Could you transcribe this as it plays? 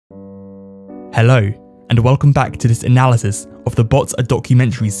Hello, and welcome back to this analysis of the Bots a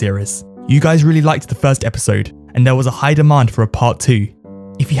Documentary series. You guys really liked the first episode, and there was a high demand for a part 2.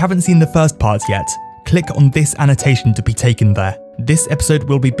 If you haven't seen the first part yet, click on this annotation to be taken there. This episode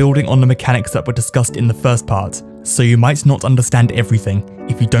will be building on the mechanics that were discussed in the first part, so you might not understand everything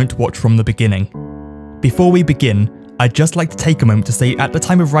if you don't watch from the beginning. Before we begin, I'd just like to take a moment to say at the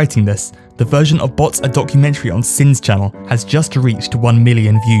time of writing this, the version of Bots a Documentary on Sin's channel has just reached 1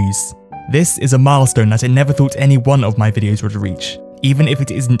 million views. This is a milestone that I never thought any one of my videos would reach, even if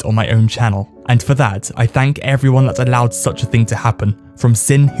it isn't on my own channel. And for that, I thank everyone that allowed such a thing to happen, from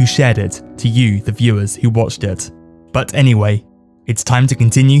Sin who shared it, to you, the viewers who watched it. But anyway, it's time to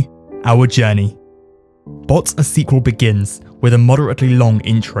continue our journey. Bots a sequel begins with a moderately long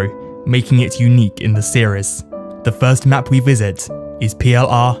intro, making it unique in the series. The first map we visit is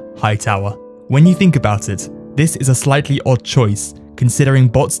PLR Hightower. When you think about it, this is a slightly odd choice, considering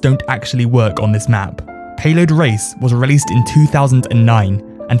bots don't actually work on this map. Payload Race was released in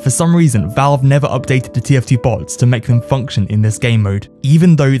 2009, and for some reason Valve never updated the TF2 bots to make them function in this game mode.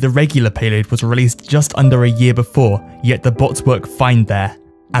 Even though the regular payload was released just under a year before, yet the bots work fine there.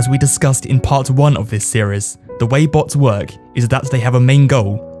 As we discussed in part 1 of this series, the way bots work is that they have a main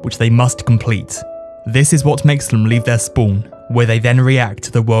goal, which they must complete. This is what makes them leave their spawn, where they then react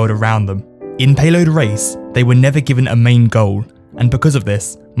to the world around them. In Payload Race, they were never given a main goal, and because of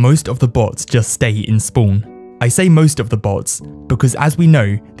this, most of the bots just stay in spawn. I say most of the bots, because as we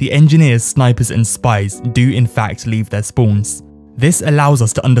know, the engineers, snipers and spies do in fact leave their spawns. This allows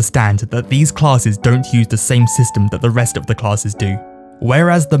us to understand that these classes don't use the same system that the rest of the classes do.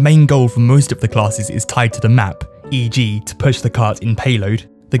 Whereas the main goal for most of the classes is tied to the map, e.g. to push the cart in payload,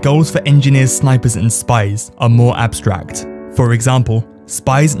 the goals for engineers, snipers and spies are more abstract. For example,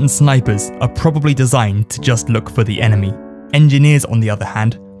 spies and snipers are probably designed to just look for the enemy. Engineers, on the other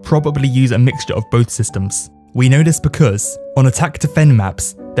hand, probably use a mixture of both systems. We know this because, on attack defend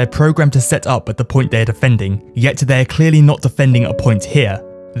maps, they're programmed to set up at the point they're defending, yet they're clearly not defending a point here.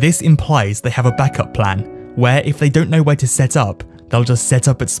 This implies they have a backup plan, where if they don't know where to set up, they'll just set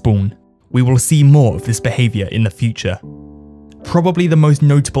up at spawn. We will see more of this behaviour in the future. Probably the most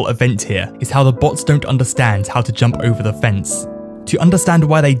notable event here is how the bots don't understand how to jump over the fence. To understand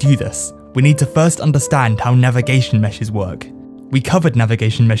why they do this, we need to first understand how navigation meshes work. We covered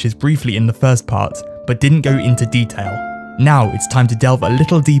navigation meshes briefly in the first part, but didn't go into detail. Now it's time to delve a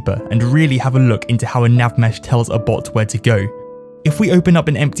little deeper and really have a look into how a nav mesh tells a bot where to go. If we open up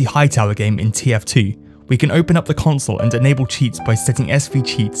an empty Hightower game in TF2, we can open up the console and enable cheats by setting SV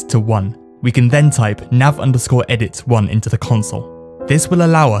cheats to 1. We can then type nav_edit1 into the console. This will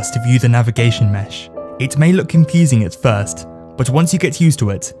allow us to view the navigation mesh. It may look confusing at first, but once you get used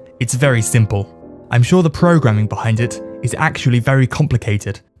to it, it's very simple. I'm sure the programming behind it is actually very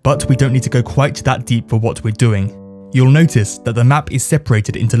complicated, but we don't need to go quite that deep for what we're doing. You'll notice that the map is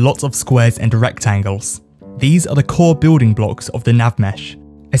separated into lots of squares and rectangles. These are the core building blocks of the nav mesh.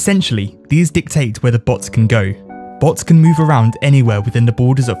 Essentially, these dictate where the bots can go. Bots can move around anywhere within the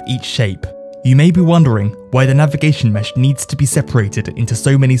borders of each shape. You may be wondering why the navigation mesh needs to be separated into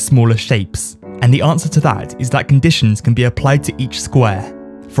so many smaller shapes, and the answer to that is that conditions can be applied to each square.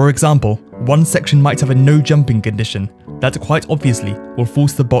 For example, one section might have a no jumping condition that quite obviously will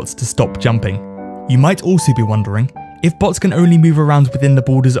force the bots to stop jumping. You might also be wondering, if bots can only move around within the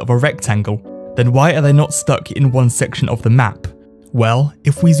borders of a rectangle, then why are they not stuck in one section of the map? Well,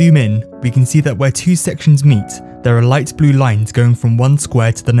 if we zoom in, we can see that where two sections meet, there are light blue lines going from one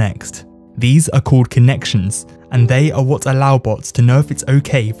square to the next. These are called connections, and they are what allow bots to know if it's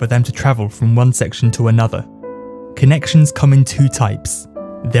okay for them to travel from one section to another. Connections come in two types.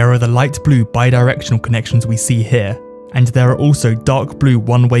 There are the light blue bidirectional connections we see here, and there are also dark blue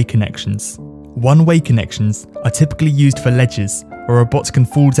one-way connections. One-way connections are typically used for ledges where a bot can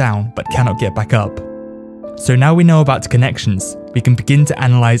fall down but cannot get back up. So now we know about connections, we can begin to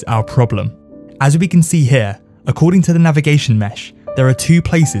analyse our problem. As we can see here, according to the navigation mesh, there are two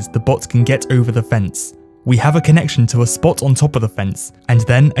places the bots can get over the fence. We have a connection to a spot on top of the fence, and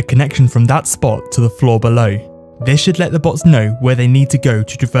then a connection from that spot to the floor below. This should let the bots know where they need to go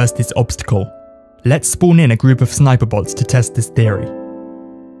to traverse this obstacle. Let's spawn in a group of sniper bots to test this theory.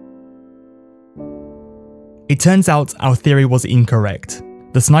 It turns out our theory was incorrect.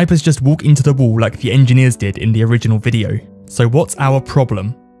 The snipers just walk into the wall like the engineers did in the original video. So what's our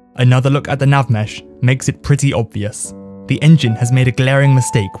problem? Another look at the nav mesh makes it pretty obvious. The engine has made a glaring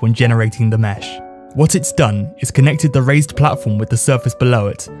mistake when generating the mesh. What it's done is connected the raised platform with the surface below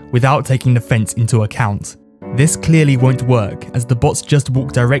it without taking the fence into account. This clearly won't work as the bots just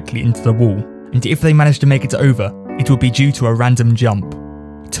walk directly into the wall, and if they manage to make it over, it will be due to a random jump.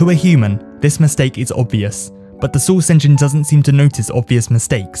 To a human, this mistake is obvious, but the source engine doesn't seem to notice obvious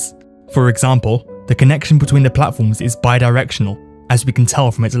mistakes. For example, the connection between the platforms is bidirectional, as we can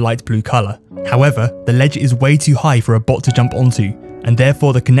tell from its light blue colour. However, the ledge is way too high for a bot to jump onto, and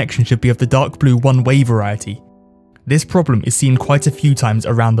therefore the connection should be of the dark blue one-way variety. This problem is seen quite a few times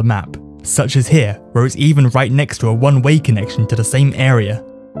around the map, such as here, where it's even right next to a one-way connection to the same area.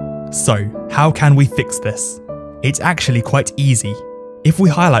 So, how can we fix this? It's actually quite easy. If we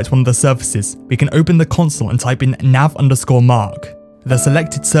highlight one of the surfaces, we can open the console and type in nav_mark. The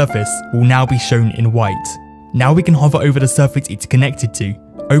selected surface will now be shown in white. Now we can hover over the surface it's connected to,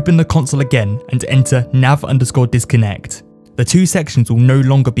 open the console again and enter nav_disconnect. The two sections will no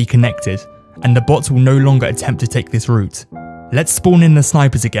longer be connected, and the bots will no longer attempt to take this route. Let's spawn in the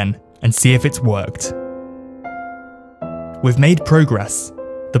snipers again and see if it's worked. We've made progress.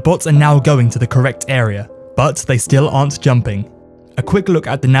 The bots are now going to the correct area, but they still aren't jumping. A quick look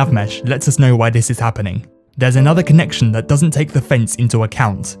at the nav mesh lets us know why this is happening. There's another connection that doesn't take the fence into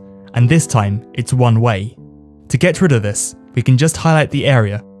account, and this time it's one way. To get rid of this, we can just highlight the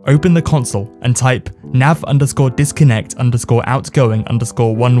area, open the console and type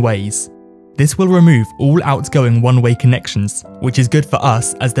nav_disconnect_outgoing_one-ways. This will remove all outgoing one-way connections, which is good for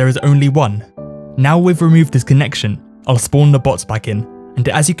us as there is only one. Now we've removed this connection, I'll spawn the bots back in, and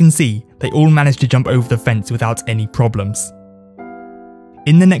as you can see, they all managed to jump over the fence without any problems.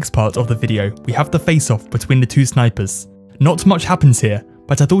 In the next part of the video, we have the face-off between the two snipers. Not much happens here,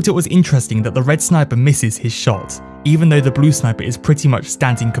 but I thought it was interesting that the red sniper misses his shot, even though the blue sniper is pretty much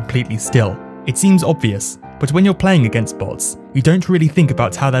standing completely still. It seems obvious, but when you're playing against bots, you don't really think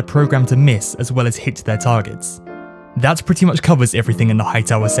about how they're programmed to miss as well as hit their targets. That pretty much covers everything in the high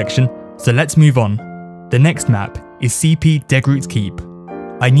tower section, so let's move on. The next map is CP Degroot Keep.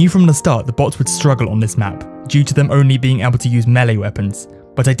 I knew from the start the bots would struggle on this map, due to them only being able to use melee weapons,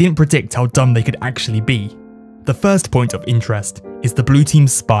 but I didn't predict how dumb they could actually be. The first point of interest is the blue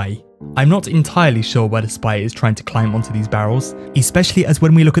team's spy. I'm not entirely sure where the spy is trying to climb onto these barrels, especially as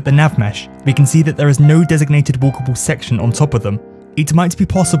when we look at the nav mesh, we can see that there is no designated walkable section on top of them. It might be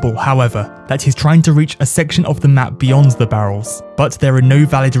possible, however, that he's trying to reach a section of the map beyond the barrels, but there are no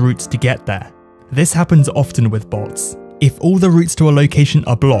valid routes to get there. This happens often with bots. If all the routes to a location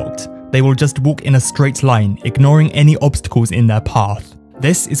are blocked, they will just walk in a straight line, ignoring any obstacles in their path.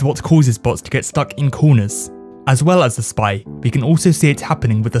 This is what causes bots to get stuck in corners. As well as the spy, we can also see it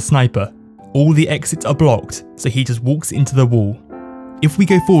happening with the sniper. All the exits are blocked, so he just walks into the wall. If we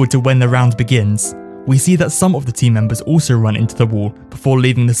go forward to when the round begins, we see that some of the team members also run into the wall before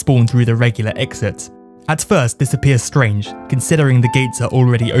leaving the spawn through the regular exit. At first this appears strange, considering the gates are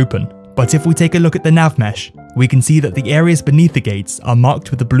already open, but if we take a look at the nav mesh, we can see that the areas beneath the gates are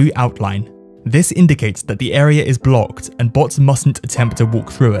marked with a blue outline. This indicates that the area is blocked and bots mustn't attempt to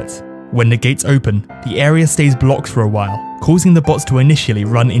walk through it. When the gates open, the area stays blocked for a while, causing the bots to initially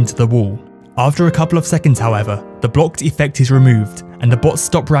run into the wall. After a couple of seconds, however, the blocked effect is removed and the bots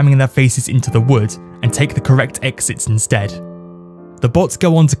stop ramming their faces into the wood and take the correct exits instead. The bots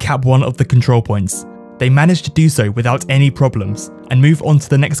go on to cap one of the control points. They manage to do so without any problems and move on to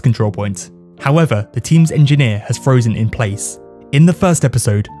the next control point. However, the team's engineer has frozen in place. In the first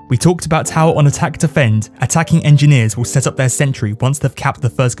episode, we talked about how on Attack Defend, attacking engineers will set up their sentry once they've capped the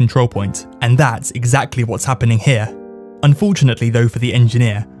first control point, and that's exactly what's happening here. Unfortunately though for the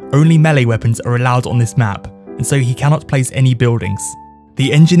engineer, only melee weapons are allowed on this map, and so he cannot place any buildings.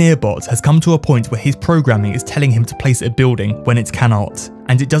 The engineer bot has come to a point where his programming is telling him to place a building when it cannot,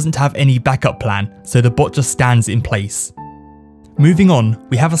 and it doesn't have any backup plan, so the bot just stands in place. Moving on,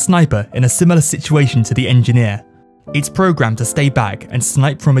 we have a sniper in a similar situation to the engineer. It's programmed to stay back and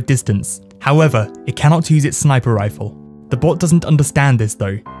snipe from a distance, however, it cannot use its sniper rifle. The bot doesn't understand this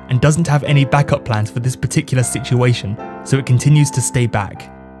though, and doesn't have any backup plans for this particular situation, so it continues to stay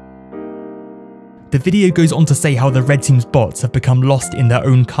back. The video goes on to say how the red team's bots have become lost in their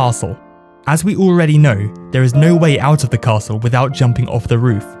own castle. As we already know, there is no way out of the castle without jumping off the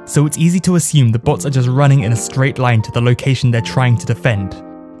roof, so it's easy to assume the bots are just running in a straight line to the location they're trying to defend.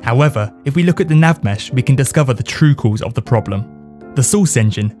 However, if we look at the nav mesh, we can discover the true cause of the problem. The source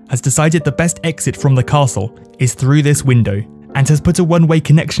engine has decided the best exit from the castle is through this window, and has put a one-way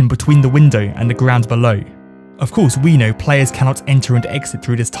connection between the window and the ground below. Of course, we know players cannot enter and exit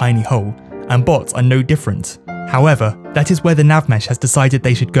through this tiny hole, and bots are no different. However, that is where the nav mesh has decided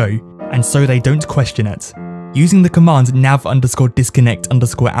they should go, and so they don't question it. Using the command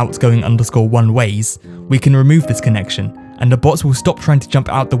nav_disconnect_outgoing_one-ways, we can remove this connection, and the bots will stop trying to jump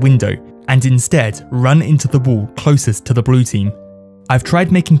out the window, and instead run into the wall closest to the blue team. I've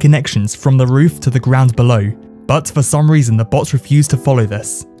tried making connections from the roof to the ground below, But for some reason the bots refused to follow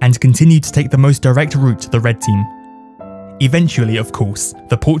this, and continued to take the most direct route to the red team. Eventually, of course,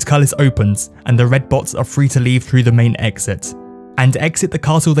 the portcullis opens and the red bots are free to leave through the main exit. And exit the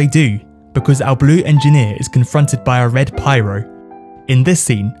castle they do, because our blue engineer is confronted by a red pyro. In this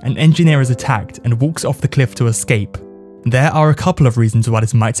scene, an engineer is attacked and walks off the cliff to escape. There are a couple of reasons why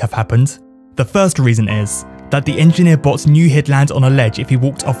this might have happened. The first reason is that the engineer bots knew he'd land on a ledge if he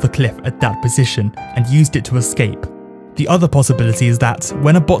walked off the cliff at that position and used it to escape. The other possibility is that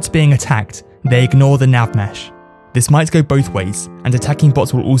when a bot's being attacked, they ignore the nav mesh. This might go both ways, and attacking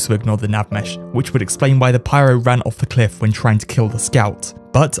bots will also ignore the nav mesh, which would explain why the pyro ran off the cliff when trying to kill the scout.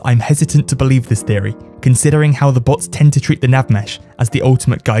 But I'm hesitant to believe this theory, considering how the bots tend to treat the nav mesh as the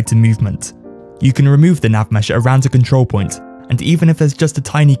ultimate guide to movement. You can remove the nav mesh around a control point, and even if there's just a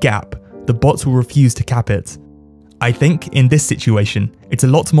tiny gap, the bots will refuse to cap it. I think, in this situation, it's a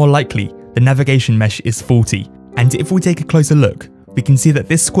lot more likely the navigation mesh is faulty, and if we take a closer look, we can see that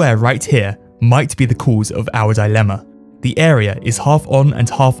this square right here might be the cause of our dilemma. The area is half on and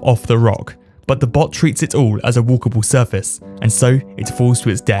half off the rock, but the bot treats it all as a walkable surface, and so it falls to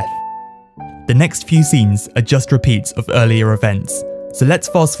its death. The next few scenes are just repeats of earlier events, so let's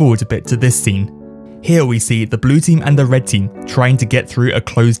fast forward a bit to this scene. Here we see the blue team and the red team trying to get through a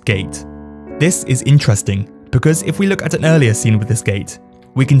closed gate. This is interesting, because if we look at an earlier scene with this gate,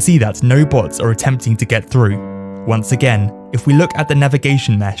 we can see that no bots are attempting to get through. Once again, if we look at the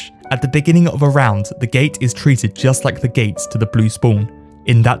navigation mesh, at the beginning of a round, the gate is treated just like the gates to the blue spawn,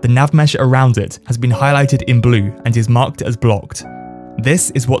 in that the nav mesh around it has been highlighted in blue and is marked as blocked.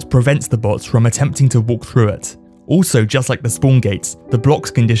 This is what prevents the bots from attempting to walk through it. Also, just like the spawn gates, the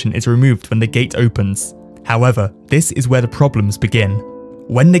blocks condition is removed when the gate opens. However, this is where the problems begin.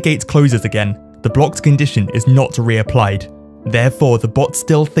 When the gate closes again, the blocked condition is not reapplied. Therefore, the bots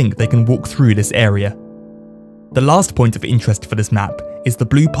still think they can walk through this area. The last point of interest for this map is the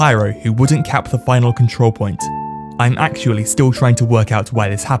blue pyro who wouldn't cap the final control point. I'm actually still trying to work out why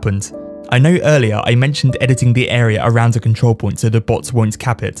this happened. I know earlier I mentioned editing the area around a control point so the bots won't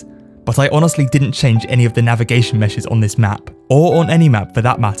cap it, but I honestly didn't change any of the navigation meshes on this map, or on any map for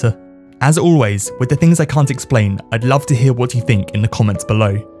that matter. As always, with the things I can't explain, I'd love to hear what you think in the comments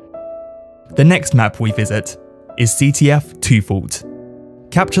below. The next map we visit is TF2 Fault.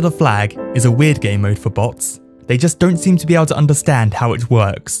 Capture the Flag is a weird game mode for bots. They just don't seem to be able to understand how it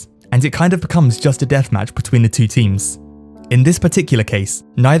works, and it kind of becomes just a deathmatch between the two teams. In this particular case,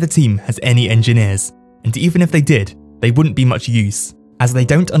 neither team has any engineers, and even if they did, they wouldn't be much use, as they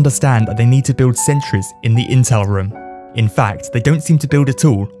don't understand that they need to build sentries in the intel room. In fact, they don't seem to build at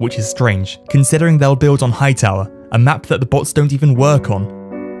all, which is strange, considering they'll build on Hightower, a map that the bots don't even work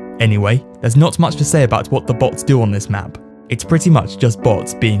on. Anyway, there's not much to say about what the bots do on this map. It's pretty much just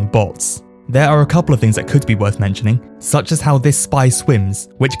bots being bots. There are a couple of things that could be worth mentioning, such as how this spy swims,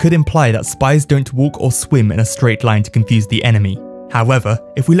 which could imply that spies don't walk or swim in a straight line to confuse the enemy. However,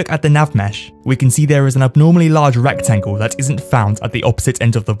 if we look at the nav mesh, we can see there is an abnormally large rectangle that isn't found at the opposite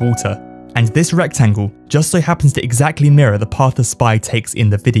end of the water, and this rectangle just so happens to exactly mirror the path the spy takes in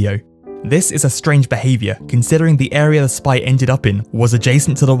the video. This is a strange behaviour, considering the area the spy ended up in was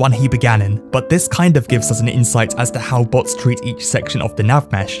adjacent to the one he began in, but this kind of gives us an insight as to how bots treat each section of the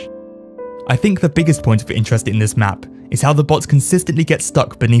nav mesh. I think the biggest point of interest in this map is how the bots consistently get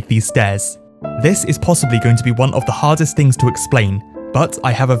stuck beneath these stairs. This is possibly going to be one of the hardest things to explain, but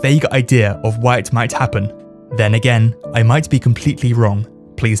I have a vague idea of why it might happen. Then again, I might be completely wrong.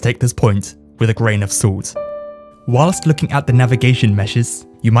 Please take this point with a grain of salt. Whilst looking at the navigation meshes,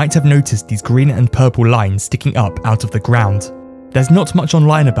 you might have noticed these green and purple lines sticking up out of the ground. There's not much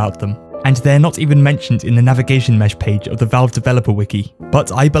online about them, and they're not even mentioned in the navigation mesh page of the Valve developer wiki,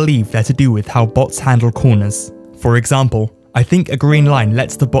 but I believe they're to do with how bots handle corners. For example, I think a green line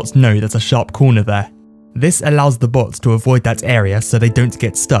lets the bots know there's a sharp corner there. This allows the bots to avoid that area so they don't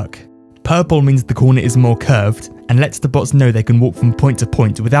get stuck. Purple means the corner is more curved and lets the bots know they can walk from point to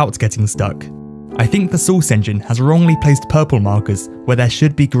point without getting stuck. I think the source engine has wrongly placed purple markers where there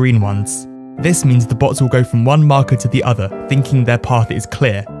should be green ones. This means the bots will go from one marker to the other thinking their path is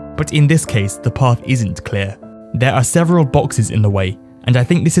clear, but in this case the path isn't clear. There are several boxes in the way, and I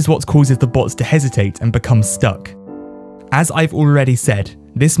think this is what causes the bots to hesitate and become stuck. As I've already said,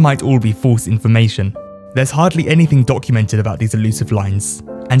 this might all be false information. There's hardly anything documented about these elusive lines,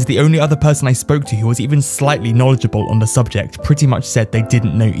 and the only other person I spoke to who was even slightly knowledgeable on the subject pretty much said they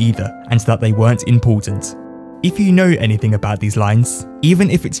didn't know either, and that they weren't important. If you know anything about these lines, even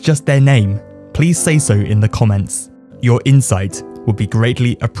if it's just their name, please say so in the comments. Your insight would be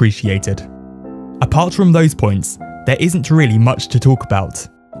greatly appreciated. Apart from those points, there isn't really much to talk about.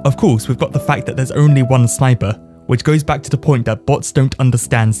 Of course, we've got the fact that there's only one sniper, which goes back to the point that bots don't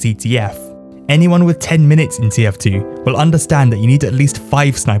understand CTF. Anyone with 10 minutes in TF2 will understand that you need at least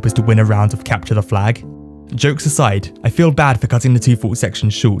 5 snipers to win a round of capture the flag. Jokes aside, I feel bad for cutting the 2-fault section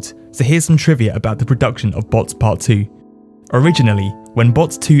short, so here's some trivia about the production of Bots Part 2. Originally, when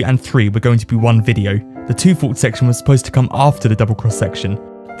Bots 2 and 3 were going to be one video, the 2-fault section was supposed to come after the double cross section.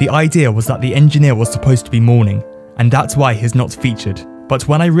 The idea was that the engineer was supposed to be mourning, and that's why he's not featured. But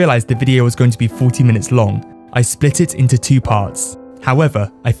when I realised the video was going to be 40 minutes long, I split it into 2 parts.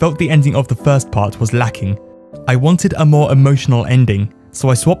 However, I felt the ending of the first part was lacking. I wanted a more emotional ending, so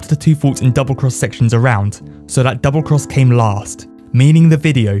I swapped the 2-fault and double cross sections around, so that double cross came last, meaning the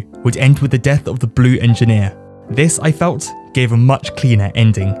video would end with the death of the blue engineer. This, I felt, gave a much cleaner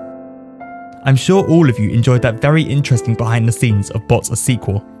ending. I'm sure all of you enjoyed that very interesting behind the scenes of Bots a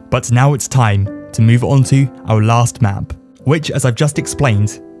sequel, but now it's time to move on to our last map, which, as I've just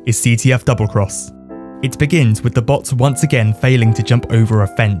explained, is CTF Double Cross. It begins with the bots once again failing to jump over a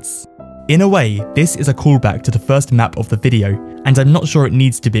fence. In a way, this is a callback to the first map of the video, and I'm not sure it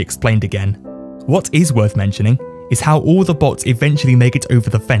needs to be explained again. What is worth mentioning is how all the bots eventually make it over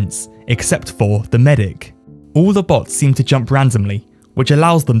the fence, except for the medic. All the bots seem to jump randomly, which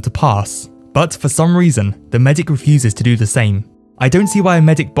allows them to pass, but for some reason, the medic refuses to do the same. I don't see why a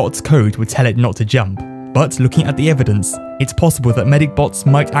medic bot's code would tell it not to jump, but looking at the evidence, it's possible that medic bots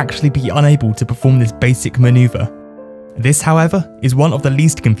might actually be unable to perform this basic maneuver. This, however, is one of the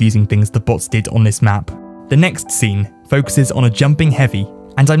least confusing things the bots did on this map. The next scene focuses on a jumping heavy,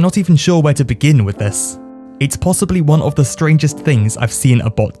 and I'm not even sure where to begin with this. It's possibly one of the strangest things I've seen a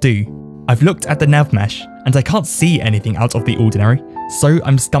bot do. I've looked at the nav mesh, and I can't see anything out of the ordinary, so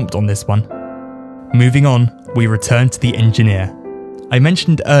I'm stumped on this one. Moving on, we return to the engineer. I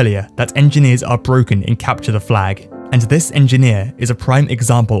mentioned earlier that engineers are broken in Capture the Flag, and this engineer is a prime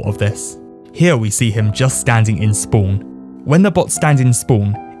example of this. Here we see him just standing in spawn. When the bots stand in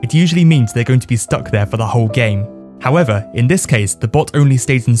spawn, it usually means they're going to be stuck there for the whole game. However, in this case, the bot only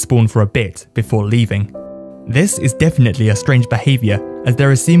stays in spawn for a bit before leaving. This is definitely a strange behaviour, as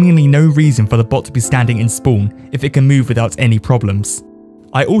there is seemingly no reason for the bot to be standing in spawn if it can move without any problems.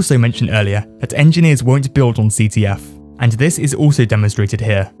 I also mentioned earlier that engineers won't build on CTF, and this is also demonstrated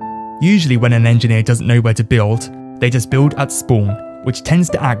here. Usually when an engineer doesn't know where to build, they just build at spawn, which tends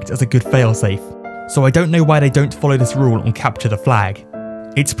to act as a good failsafe. So I don't know why they don't follow this rule on Capture the Flag.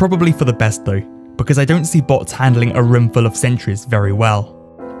 It's probably for the best though, because I don't see bots handling a room full of sentries very well.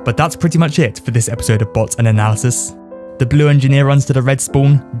 But that's pretty much it for this episode of Bots and Analysis. The blue engineer runs to the red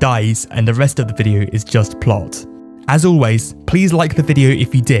spawn, dies, and the rest of the video is just plot. As always, please like the video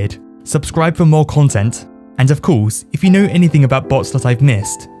if you did, subscribe for more content, and of course, if you know anything about bots that I've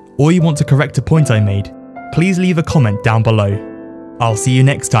missed, or you want to correct a point I made, please leave a comment down below. I'll see you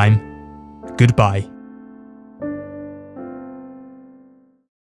next time. Goodbye.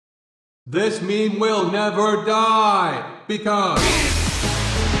 This meme will never die because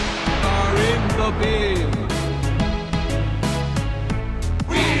we are in the bin.